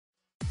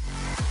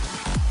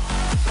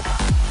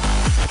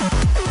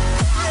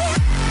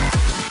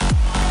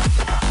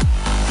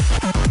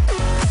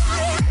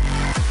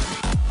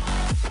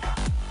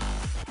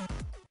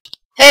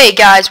Hey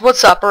guys,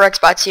 what's up?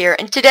 RxBots here,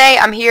 and today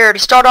I'm here to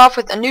start off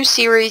with a new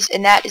series,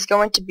 and that is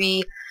going to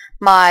be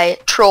my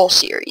troll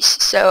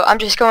series. So I'm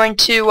just going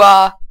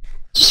to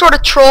just sort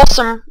of troll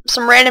some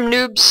random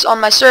noobs on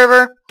my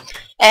server,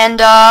 and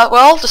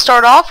well, to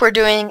start off, we're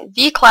doing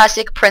the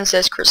classic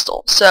Princess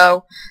Crystal.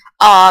 So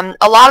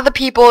a lot of the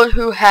people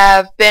who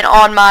have been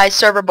on my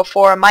server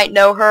before might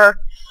know her.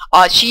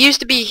 She used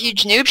to be a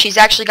huge noob. She's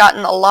actually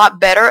gotten a lot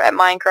better at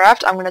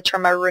Minecraft. I'm going to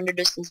turn my render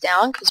distance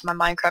down because my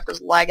Minecraft is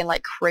lagging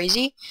like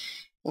crazy.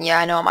 Yeah,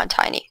 I know I'm on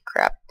tiny.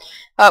 Crap.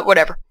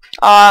 Whatever.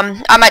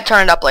 I might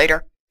turn it up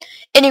later.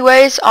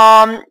 Anyways,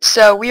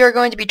 so we are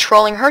going to be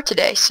trolling her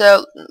today.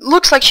 So,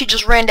 looks like she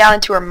just ran down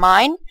into her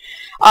mine.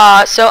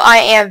 So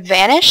I am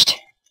vanished.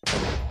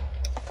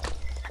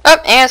 Oh,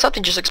 and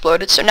something just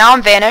exploded. So now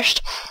I'm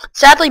vanished.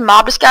 Sadly,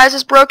 mob disguise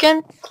is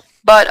broken,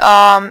 but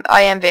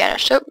I am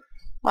vanished. Oh,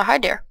 well, hi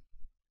there.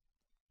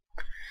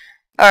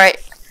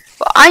 Alright,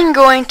 well, I'm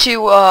going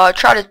to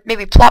try to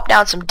maybe plop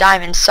down some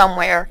diamonds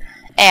somewhere,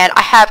 and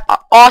I have an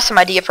awesome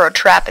idea for a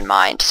trap in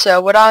mind. So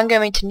what I'm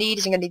going to need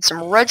is I'm going to need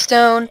some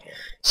redstone,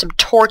 some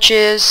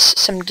torches,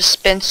 some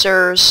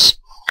dispensers,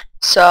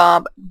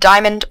 some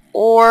diamond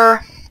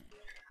ore,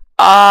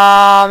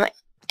 and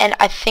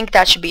I think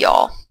that should be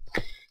all.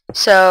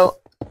 So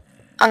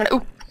I'm gonna,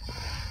 ooh.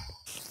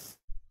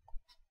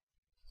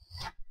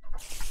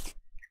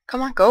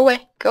 Come on, go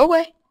away, go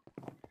away.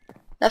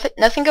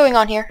 Nothing going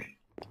on here.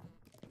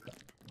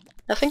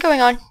 Nothing going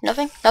on.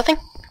 Nothing.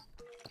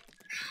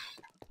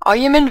 I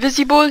am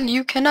invisible.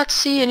 You cannot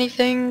see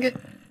anything.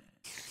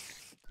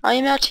 I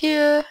am not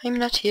here. I'm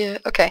not here.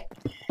 Okay.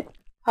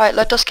 Alright,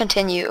 let us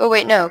continue. Oh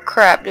wait, no.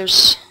 Crap.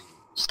 There's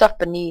stuff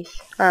beneath.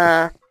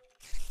 No,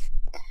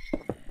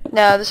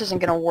 this isn't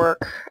gonna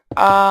work.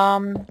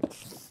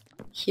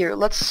 Here,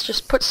 let's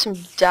just put some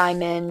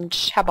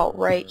diamond. How about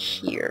right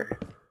here?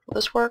 Will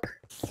this work?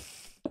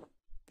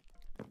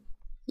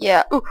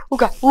 Yeah. Ooh, oh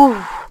god.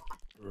 Ooh.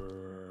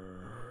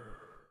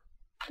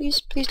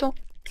 Please don't.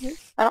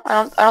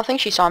 I don't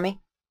think she saw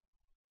me.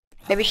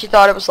 Maybe she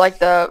thought it was like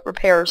the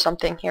repair or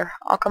something. Here,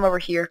 I'll come over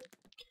here.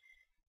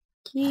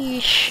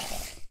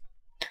 Yeesh.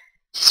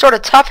 It's sort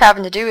of tough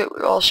having to do it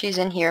while she's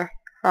in here.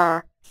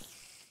 Huh.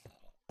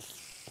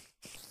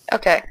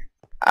 Okay.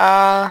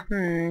 Oh,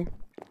 come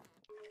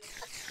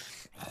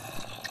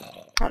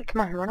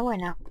on, run away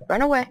now.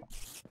 Run away.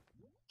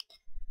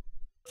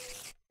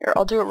 Here,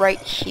 I'll do it right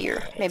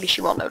here. Maybe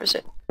she won't notice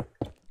it.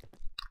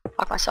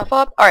 Lock myself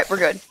up. Alright, we're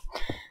good.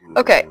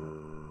 Okay.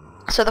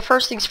 So the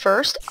first things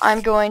first,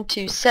 I'm going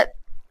to select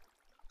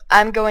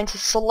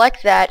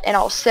that, and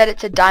I'll set it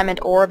to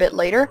diamond ore a bit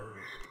later.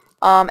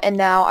 And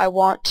now I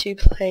want to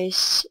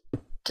place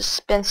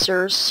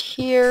dispensers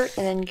here,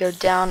 and then go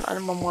down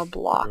on one more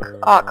block.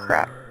 Oh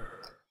crap.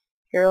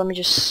 Here, let me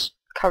just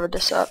cover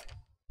this up.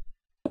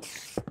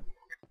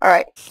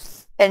 Alright.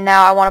 And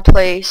now I want to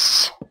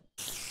place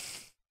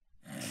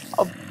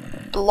a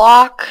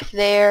block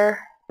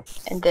there,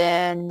 and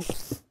then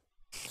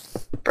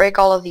break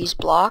all of these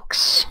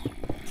blocks,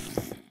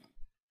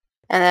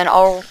 and then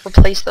I'll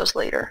replace those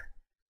later.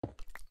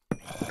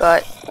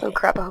 But, oh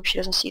crap, I hope she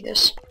doesn't see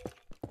this.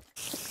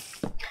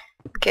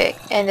 Okay,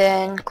 and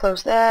then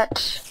close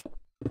that,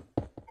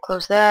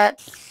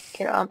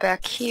 get on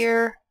back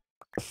here,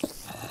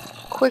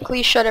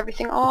 quickly shut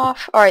everything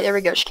off. Alright, there we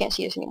go, she can't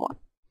see us anymore.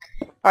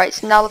 Alright,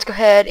 so now let's go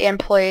ahead and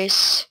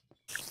place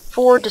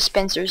 4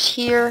 dispensers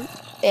here,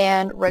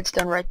 and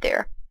redstone right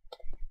there.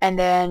 And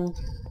then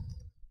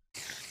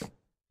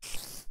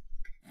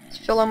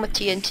fill them with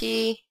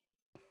TNT,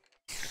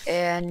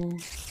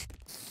 and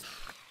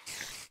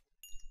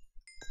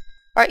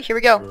alright, here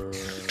we go.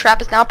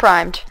 Trap is now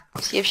primed.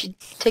 Let's see if she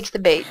takes the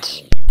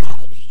bait.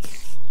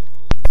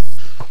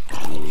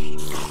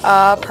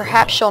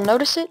 Perhaps she'll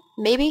notice it?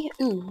 Maybe?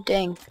 Ooh,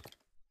 dang.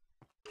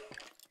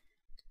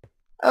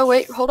 Oh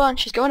wait, hold on,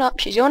 she's going up,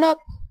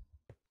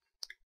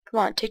 Come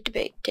on, take the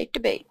bait,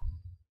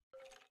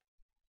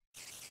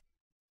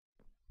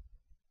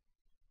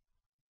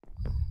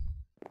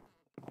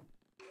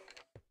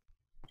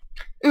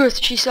 Ooh,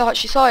 she saw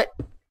it,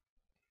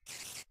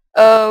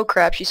 Oh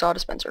crap, she saw a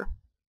dispenser.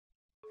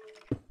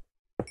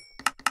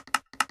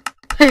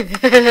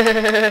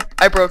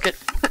 I broke it.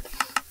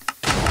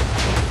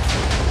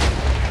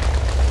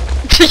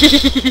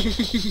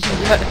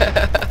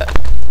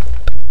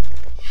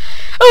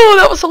 Oh,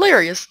 that was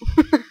hilarious.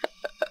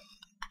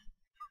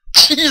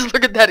 Jeez,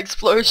 look at that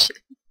explosion.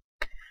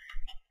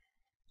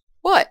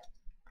 What?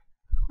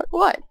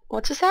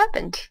 What just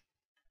happened?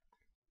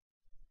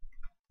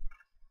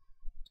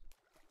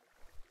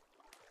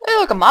 Hey,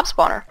 look, a mob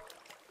spawner.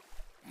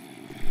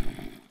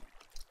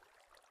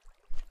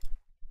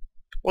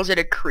 Was it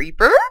a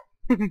creeper?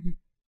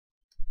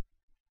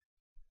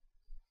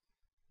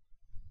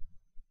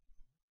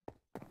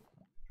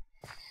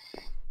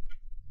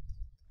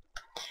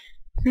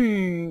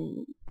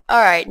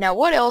 Alright, now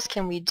what else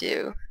can we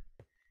do?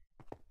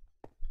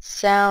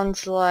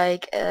 Sounds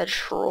like a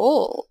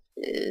troll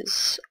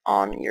is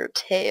on your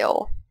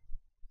tail.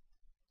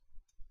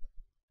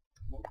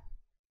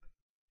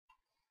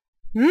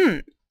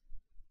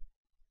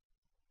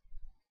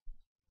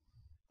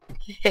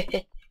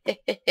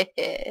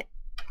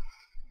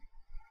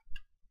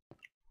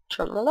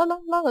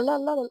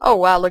 Oh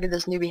wow, look at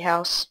this newbie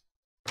house.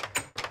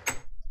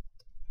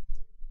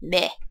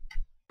 Meh.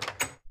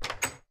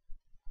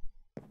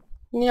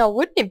 You know,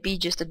 wouldn't it be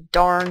just a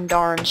darn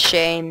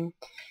shame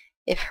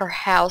if her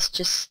house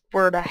just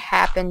were to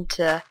happen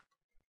to...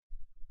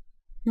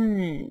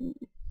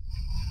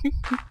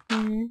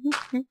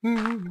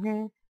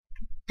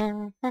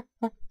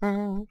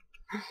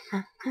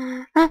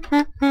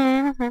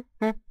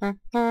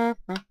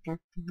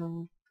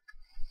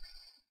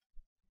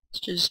 Let's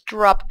just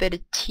drop a bit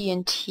of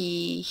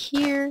TNT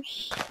here,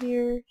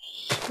 here,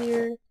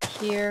 here,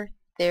 here,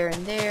 there,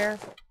 and there.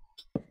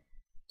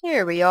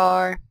 There we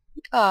are.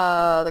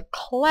 The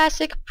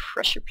classic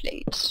pressure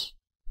plate.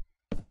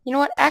 You know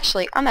what?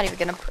 Actually, I'm not even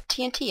gonna put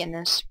TNT in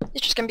this.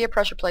 It's just gonna be a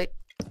pressure plate.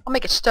 I'll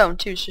make it stone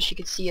too, so she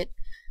can see it.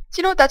 So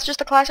you know what? That's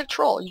just a classic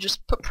troll. You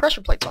just put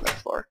pressure plates on the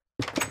floor.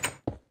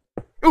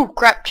 Ooh,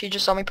 crap! She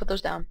just saw me put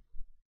those down.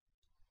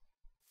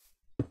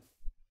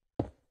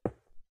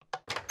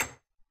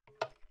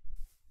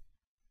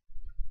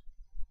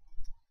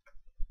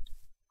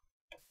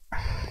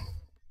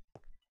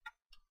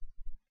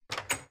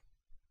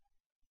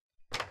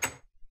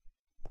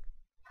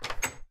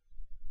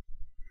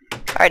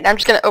 Alright, now I'm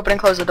just gonna open and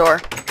close the door.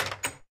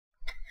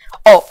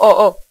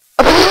 Oh,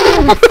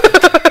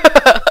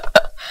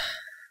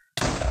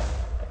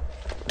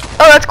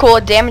 that's cool.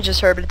 It damages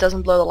her, but it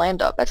doesn't blow the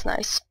land up. That's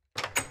nice.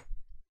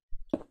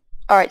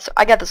 Alright, so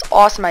I got this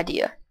awesome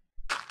idea.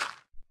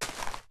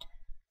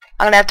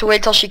 I'm gonna have to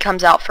wait till she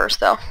comes out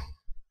first, though.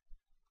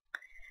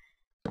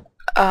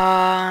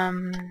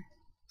 So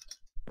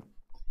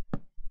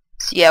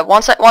yeah,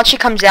 once she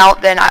comes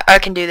out, then I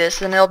can do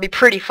this, and it'll be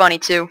pretty funny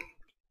too.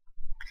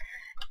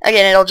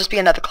 Again, it'll just be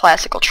another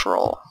classical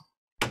troll.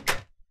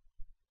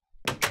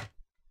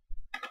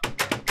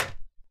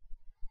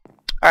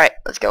 Alright,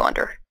 let's go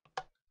under.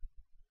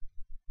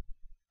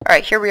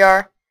 Alright, here we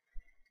are.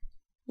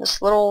 This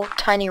little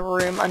tiny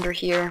room under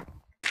here.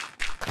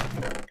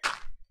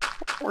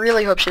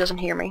 Really hope she doesn't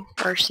hear me,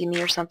 or see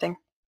me or something.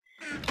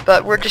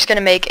 But we're just gonna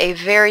make a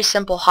very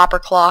simple hopper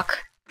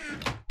clock.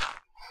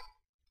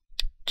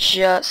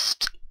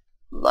 Just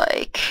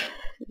like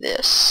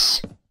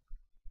this.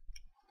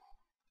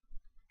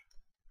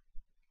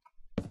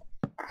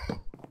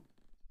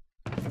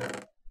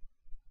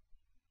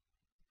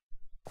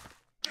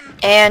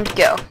 And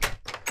go.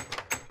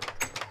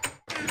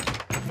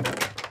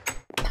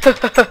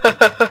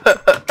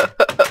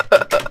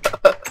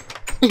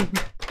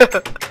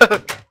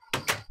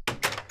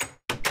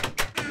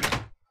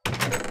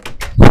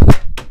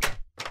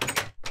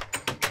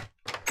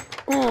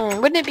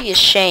 Wouldn't it be a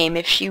shame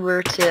if she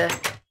were to...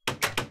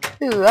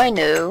 Ooh, I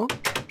know.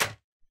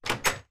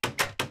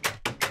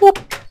 Whoop.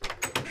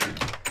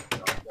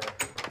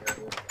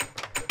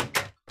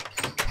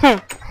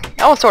 That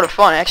was sort of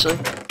fun, actually.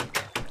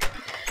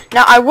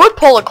 Now, I would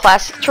pull a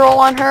classic troll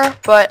on her,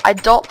 but I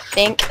don't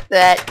think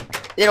that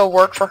it'll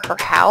work for her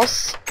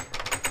house.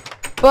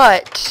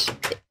 But,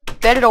 I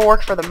bet it'll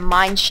work for the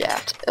mine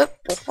shaft.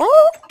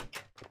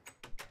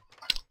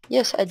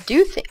 Yes, I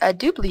do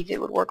believe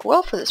it would work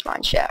well for this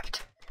mine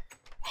shaft.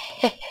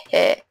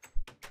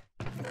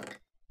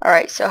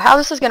 Alright, so how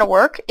this is going to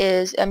work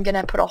is I'm going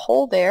to put a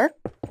hole there,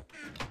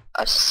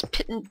 a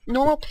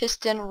normal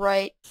piston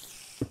right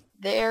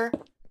there,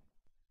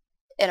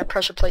 and a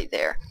pressure plate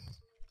there.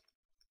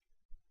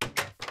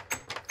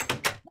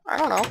 I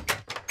don't know.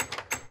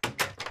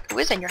 Who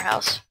is in your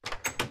house?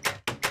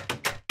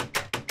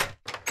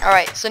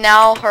 Alright, so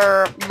now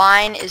her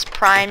mine is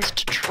primed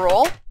to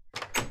troll,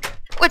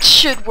 which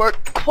should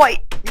work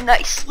quite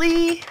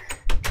nicely.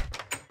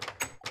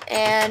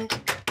 And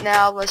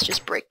now let's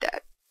just break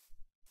that.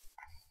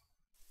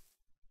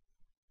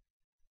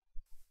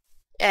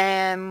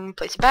 And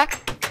place it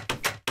back.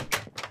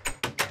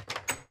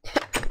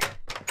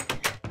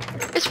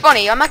 It's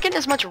funny, I'm not getting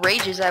as much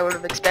rage as I would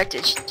have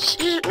expected.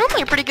 She's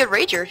normally a pretty good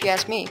rager, if you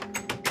ask me.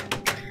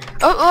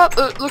 Oh,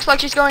 it looks like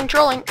she's going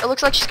trolling. It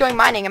looks like she's going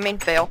mining. I mean,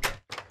 fail.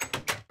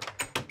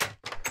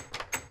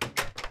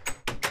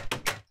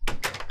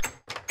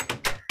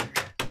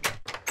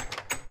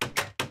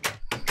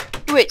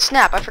 Wait,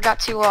 snap, I forgot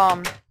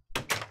to,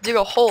 dig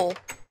a hole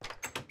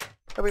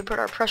where we put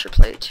our pressure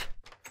plate.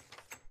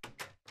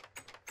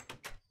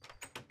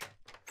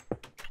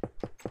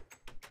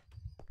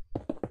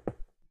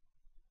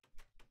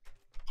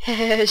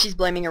 She's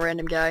blaming a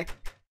random guy.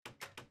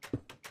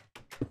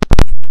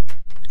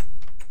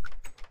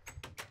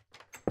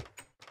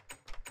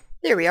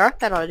 There we are.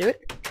 That ought to do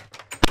it.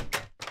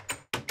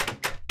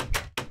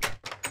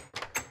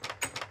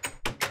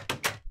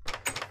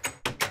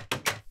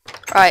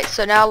 Alright,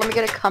 so now let me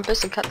get a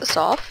compass and cut this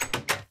off.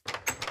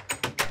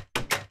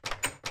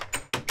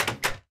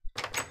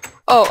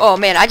 Oh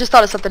man, I just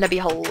thought of something to be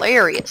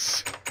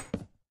hilarious.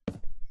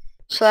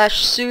 /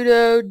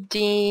 sudo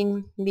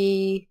dean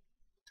me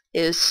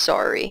is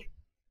sorry.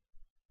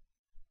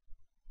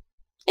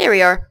 Here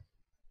we are.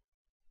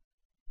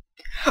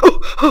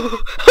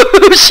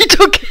 Oh, she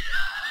took it.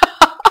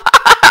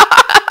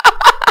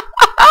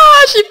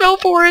 She fell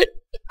for it.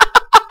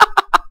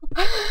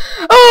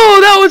 Oh,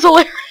 that was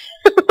hilarious.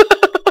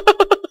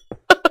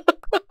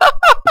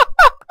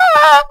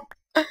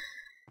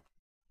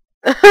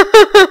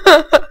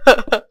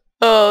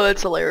 Oh,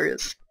 that's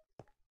hilarious.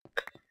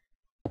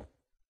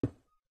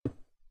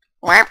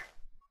 Whap.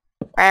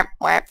 Whap,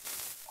 whap.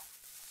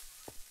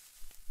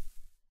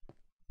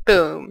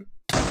 Boom.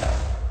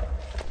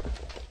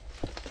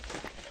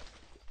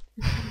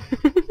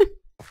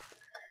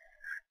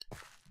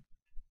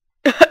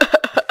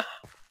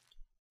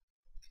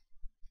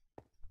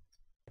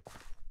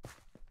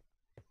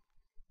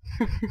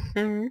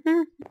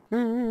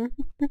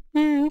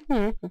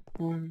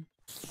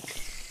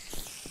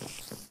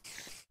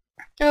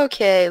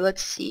 Okay,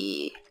 let's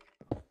see.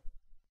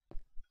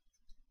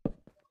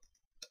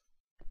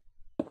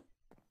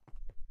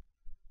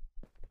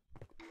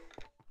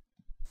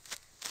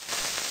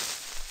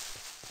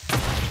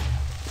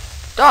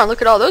 Darn,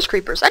 look at all those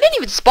creepers. I didn't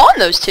even spawn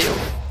those two.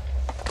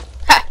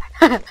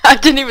 I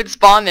didn't even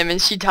spawn them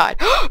and she died.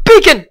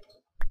 Bacon!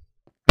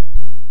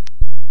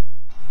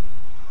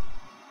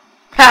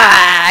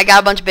 Ha! I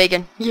got a bunch of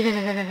bacon.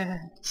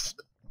 Yes.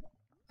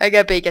 I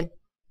got bacon.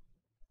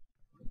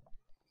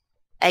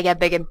 I got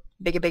bacon.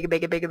 Bacon, bacon,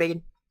 bacon, bacon,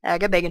 bacon. I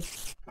got bacon.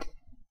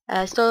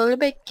 I stole your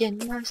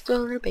bacon. I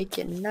stole your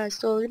bacon. I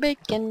stole your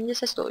bacon.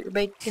 Yes, I stole your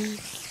bacon.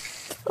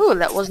 Ooh,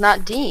 that was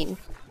not Dean.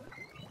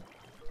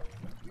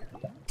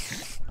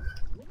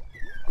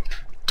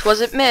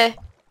 Twasn't me.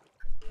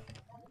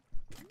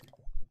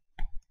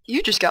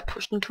 You just got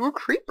pushed into a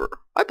creeper.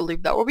 I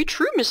believe that will be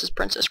true, Mrs.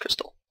 Princess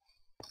Crystal.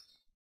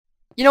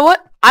 You know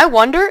what? I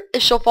wonder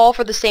if she'll fall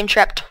for the same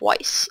trap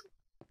twice.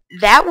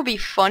 That would be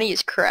funny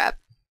as crap.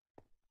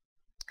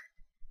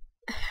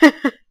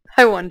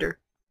 I wonder.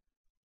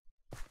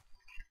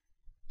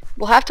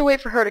 We'll have to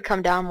wait for her to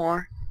come down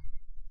more.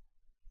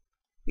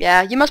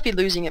 Yeah, you must be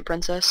losing it,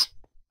 Princess.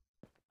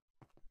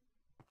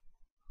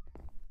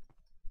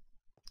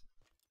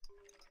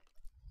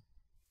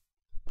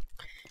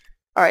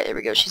 Alright, there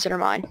we go. She's in her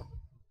mind.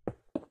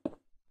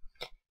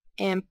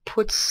 And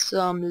put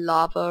some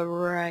lava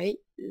right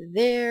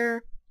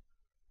there.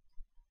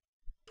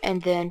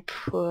 And then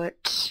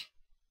put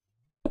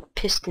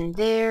piston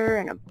there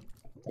and a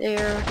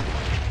there.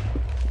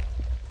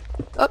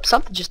 Oh,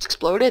 something just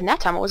exploded, and that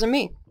time it wasn't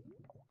me.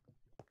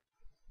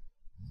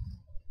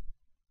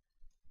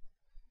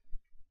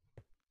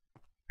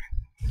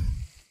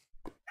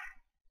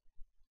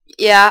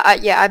 Yeah,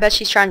 I bet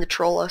she's trying to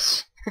troll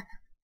us.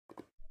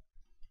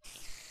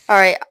 All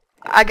right,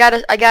 I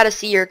gotta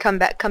see her come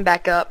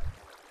back up.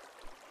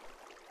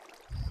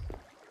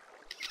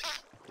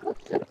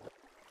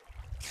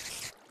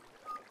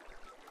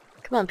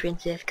 Come on,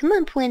 Princess. Come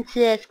on,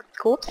 Princess.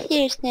 Go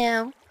upstairs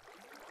now.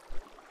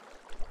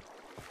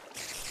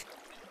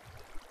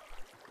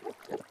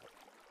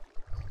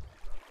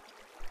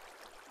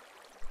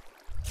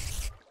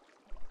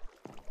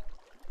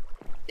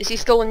 Is he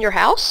still in your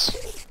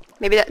house?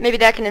 Maybe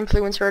that can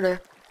influence her to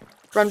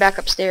run back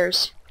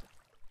upstairs.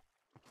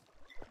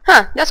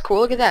 Huh, that's cool.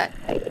 Look at that.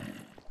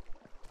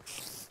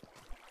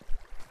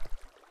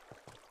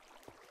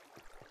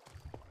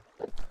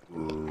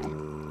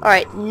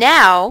 Alright,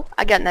 now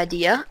I got an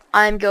idea.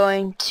 I'm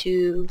going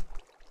to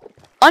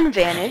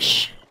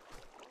unvanish.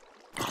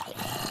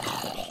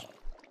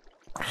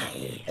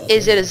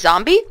 Is it a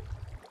zombie?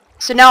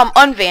 So now I'm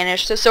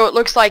unvanished, so it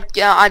looks like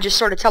I just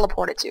sort of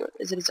teleported to it.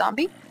 Is it a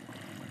zombie?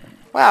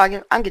 Wow,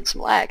 I'm getting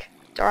some lag.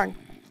 Darn.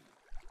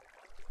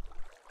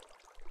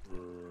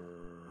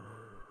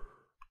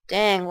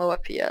 Dang, low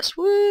FPS.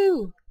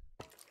 Woo!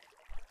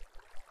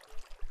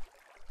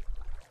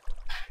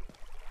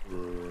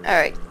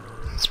 Alright.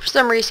 For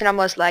some reason, I'm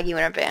less laggy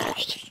when I'm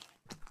vanished.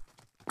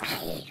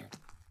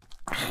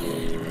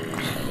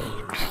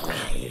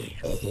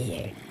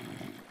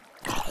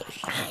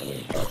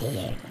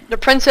 The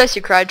princess,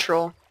 you cried,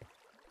 troll.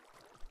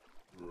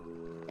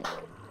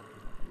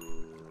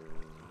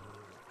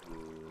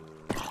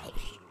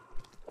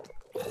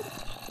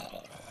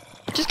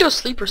 Just go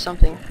sleep or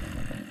something.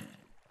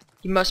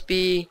 You must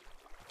be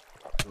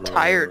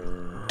tired.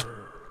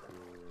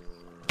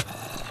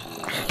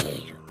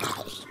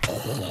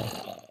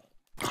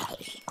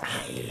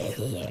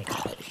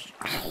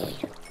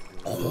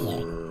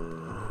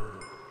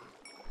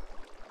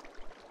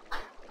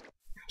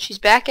 She's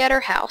back at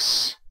her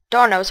house.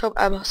 Darn, I was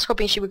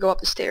hoping she would go up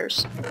the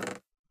stairs.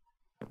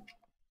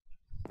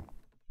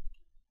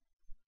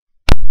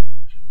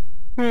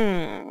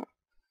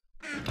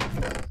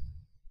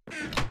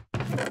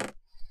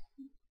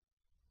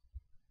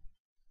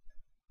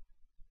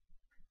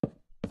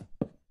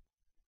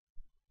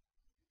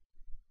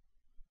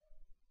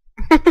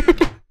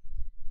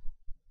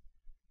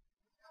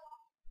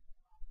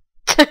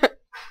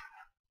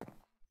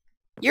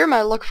 You're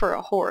my look for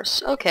a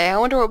horse. Okay, I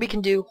wonder what we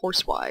can do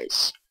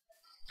horse-wise.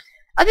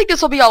 I think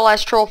this will be our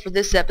last troll for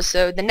this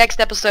episode. The next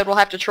episode we'll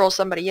have to troll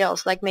somebody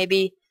else, like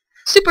maybe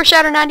Super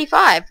Shatter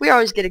 95. We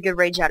always get a good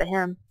rage out of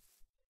him.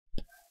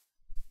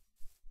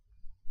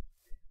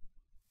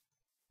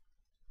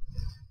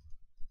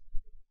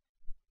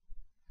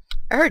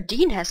 I heard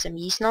Dean has some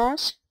yeast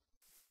gnaws.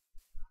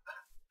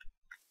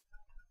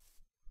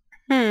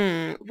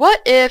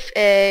 What if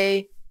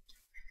a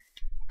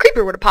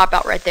creeper were to pop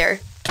out right there?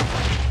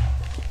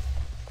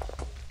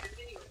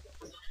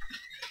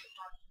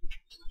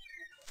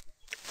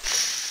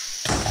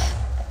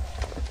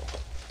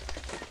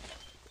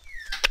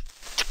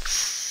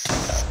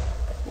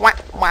 Wah,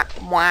 wah,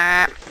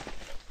 wah.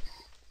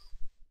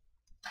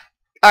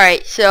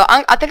 Alright, so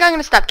I think I'm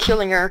gonna stop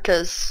killing her,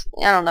 because,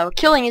 I don't know,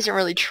 killing isn't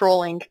really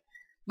trolling.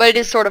 But it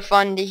is sort of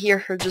fun to hear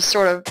her just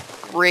sort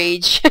of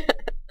rage.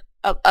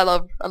 I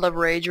love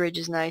rage. Rage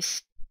is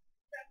nice.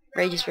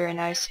 Rage is very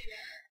nice.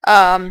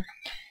 It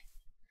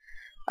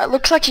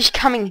looks like she's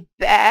coming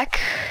back.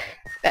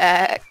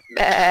 Back.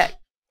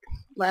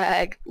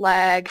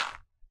 Lag.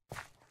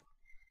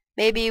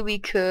 Maybe we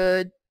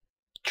could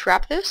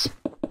trap this?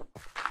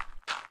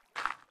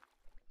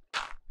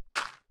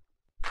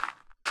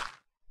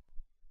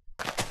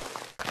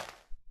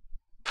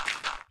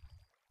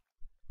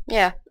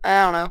 Yeah,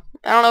 I don't know.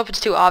 I don't know if it's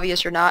too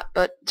obvious or not,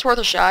 but it's worth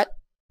a shot.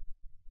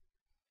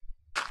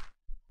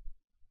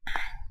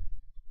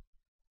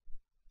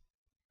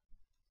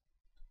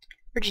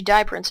 Where'd you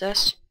die,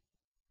 princess?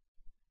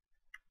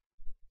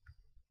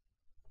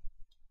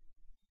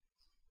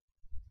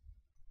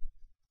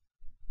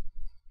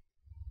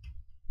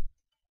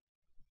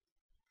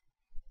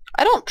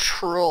 I don't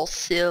troll,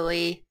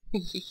 silly.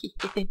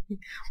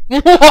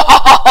 I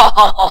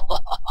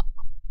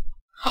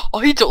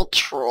don't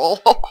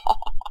troll.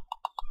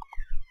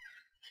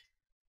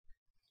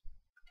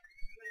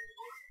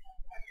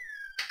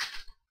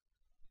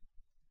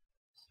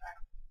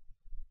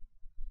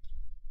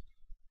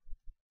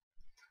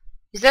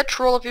 Is that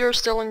troll of yours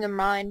still in your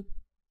mind?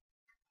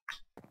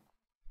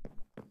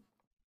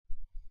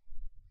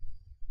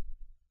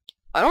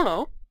 I don't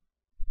know.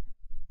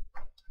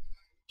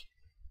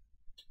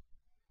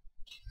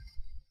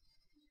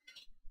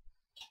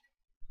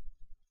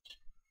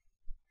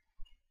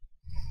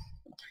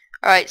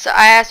 Alright, so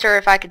I asked her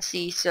if I could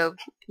see, so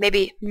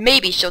maybe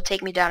she'll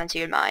take me down into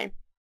your mind.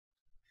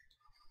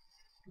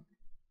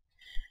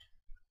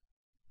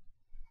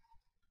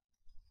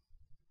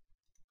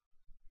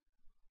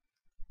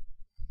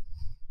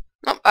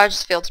 Nope, I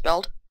just failed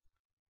spelled.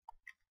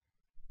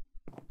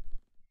 Come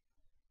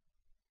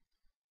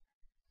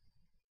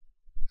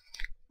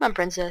on,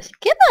 princess.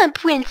 Come on,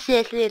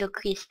 princess, little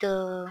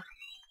crystal.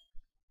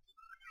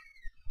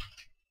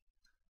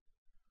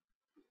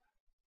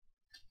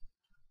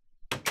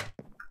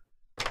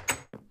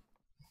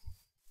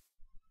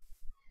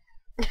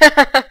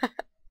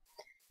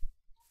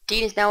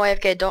 Dean is now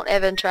AFK. Don't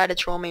ever try to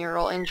troll me or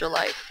I'll end your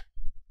life.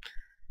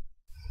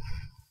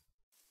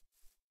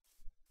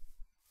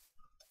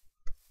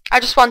 I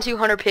just spawned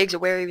 200 pigs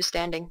at where he was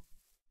standing.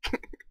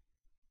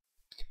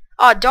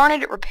 Aw, darn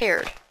it, it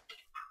repaired.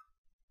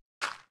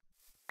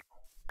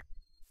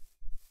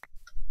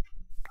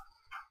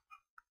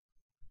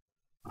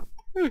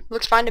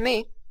 Looks fine to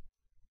me.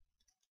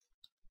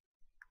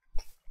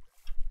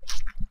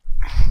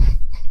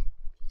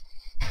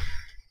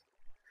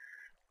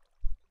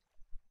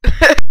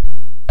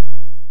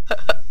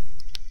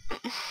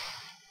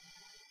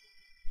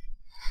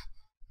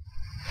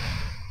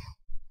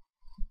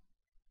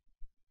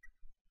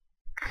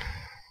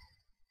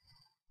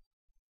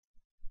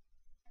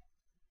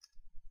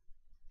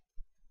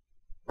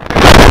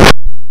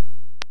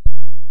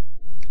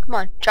 Come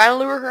on, try to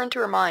lure her into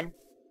her mind.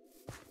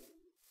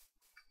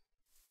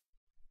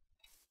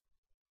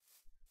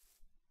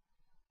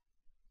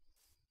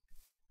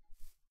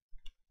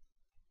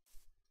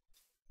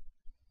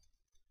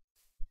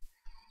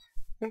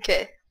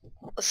 Okay.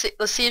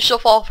 Let's see if she'll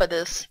fall for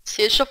this.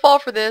 See if she'll fall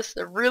for this.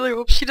 I really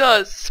hope she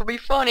does. This will be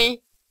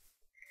funny.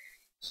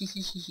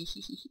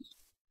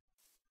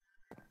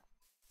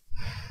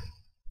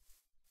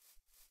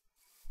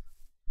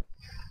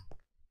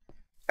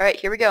 Alright,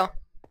 here we go.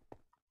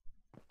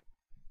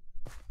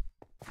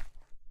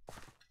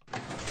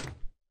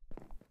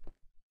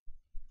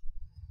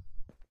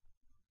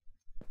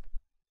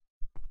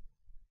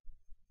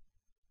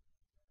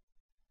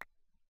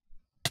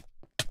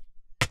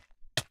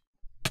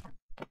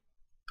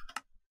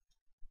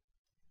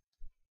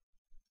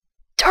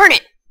 Darn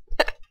it!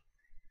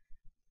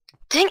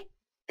 Dang it!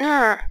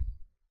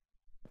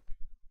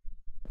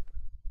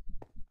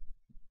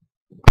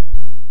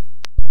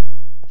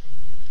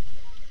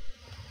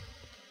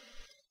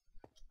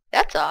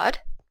 That's odd.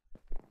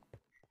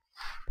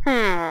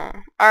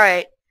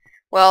 Alright.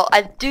 Well,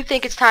 I do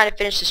think it's time to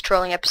finish this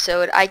trolling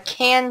episode. I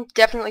can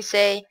definitely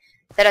say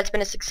that it's been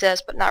a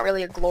success, but not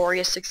really a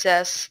glorious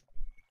success.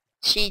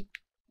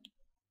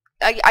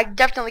 I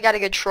definitely got a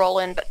good troll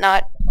in, but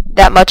not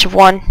that much of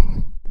one.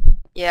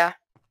 Yeah.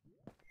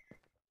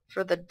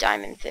 For the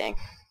diamond thing.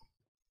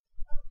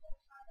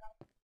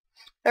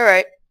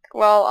 Alright.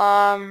 Well,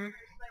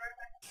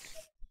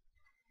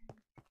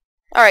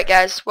 alright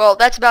guys. Well,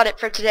 that's about it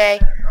for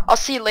today. I'll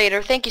see you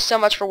later. Thank you so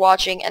much for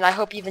watching, and I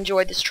hope you've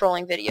enjoyed this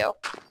trolling video.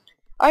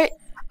 Alright.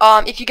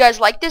 If you guys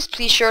like this,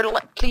 please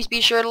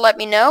be sure to let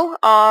me know.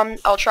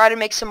 I'll try to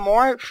make some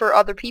more for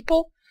other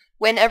people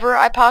whenever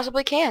I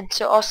possibly can.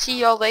 So I'll see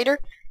y'all later.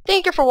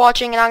 Thank you for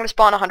watching, and I'm gonna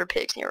spawn 100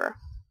 pigs nearer.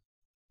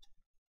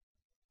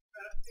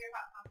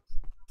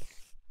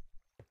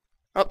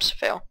 Oops,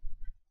 fail.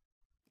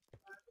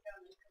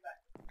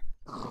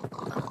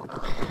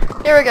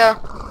 There we go.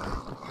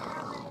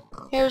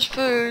 Here's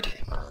food.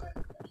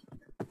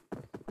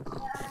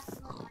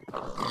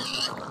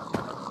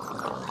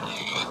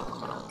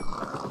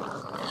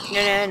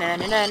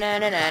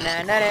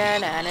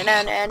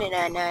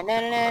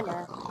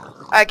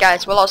 Alright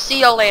guys, well I'll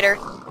see y'all later.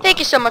 Thank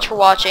you so much for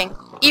watching.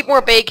 Eat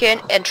more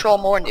bacon and troll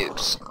more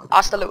noobs.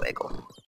 Hasta luego.